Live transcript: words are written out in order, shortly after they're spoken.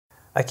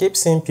I keep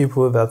seeing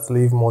people that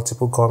leave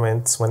multiple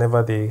comments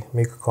whenever they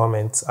make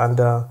comments, and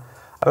I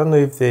don't know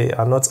if they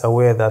are not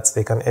aware that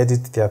they can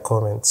edit their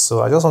comments.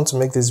 So I just want to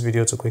make this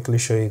video to quickly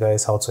show you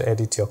guys how to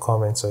edit your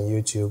comments on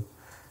YouTube.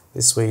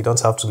 This way you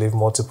don't have to leave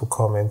multiple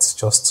comments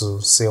just to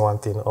say one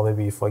thing, or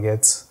maybe you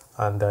forget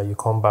and you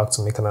come back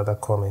to make another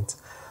comment.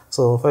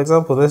 So for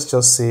example, let's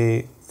just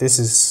say this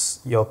is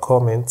your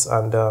comment,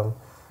 and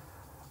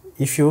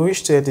if you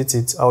wish to edit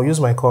it, I'll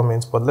use my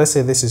comment, but let's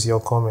say this is your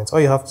comment.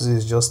 All you have to do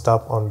is just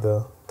tap on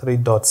the three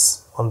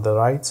dots on the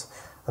right,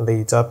 and then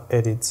you tap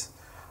edit,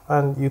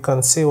 and you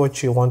can say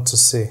what you want to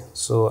say.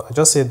 So I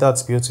just say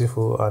that's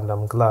beautiful and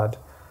I'm glad.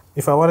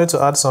 If I wanted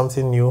to add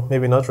something new,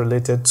 maybe not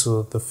related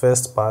to the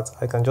first part,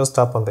 I can just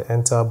tap on the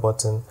enter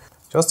button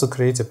just to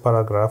create a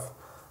paragraph,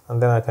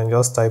 and then I can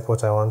just type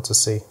what I want to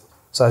say.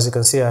 So as you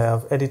can see, I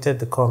have edited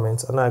the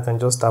comment, and now I can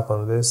just tap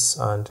on this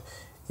and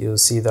you'll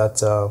see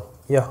that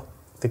yeah,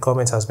 the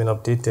comment has been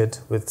updated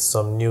with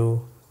some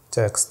new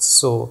text.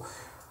 So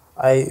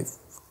I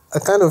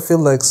kind of feel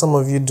like some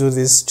of you do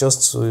this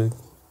just to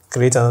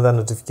create another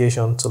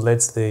notification to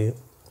let the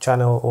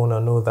channel owner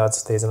know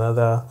that there's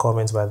another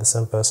comment by the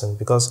same person,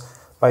 because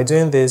by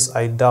doing this,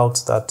 I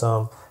doubt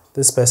that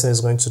this person is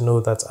going to know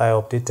that I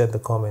updated the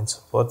comment.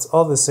 But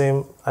all the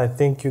same, I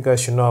think you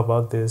guys should know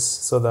about this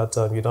so that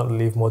you don't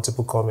leave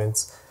multiple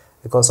comments,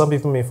 because some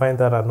people may find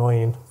that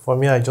annoying. For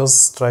me, I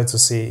just try to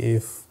see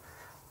if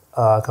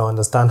I can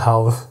understand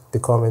how the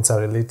comments are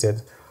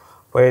related.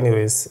 But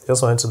anyways,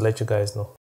 just wanted to let you guys know.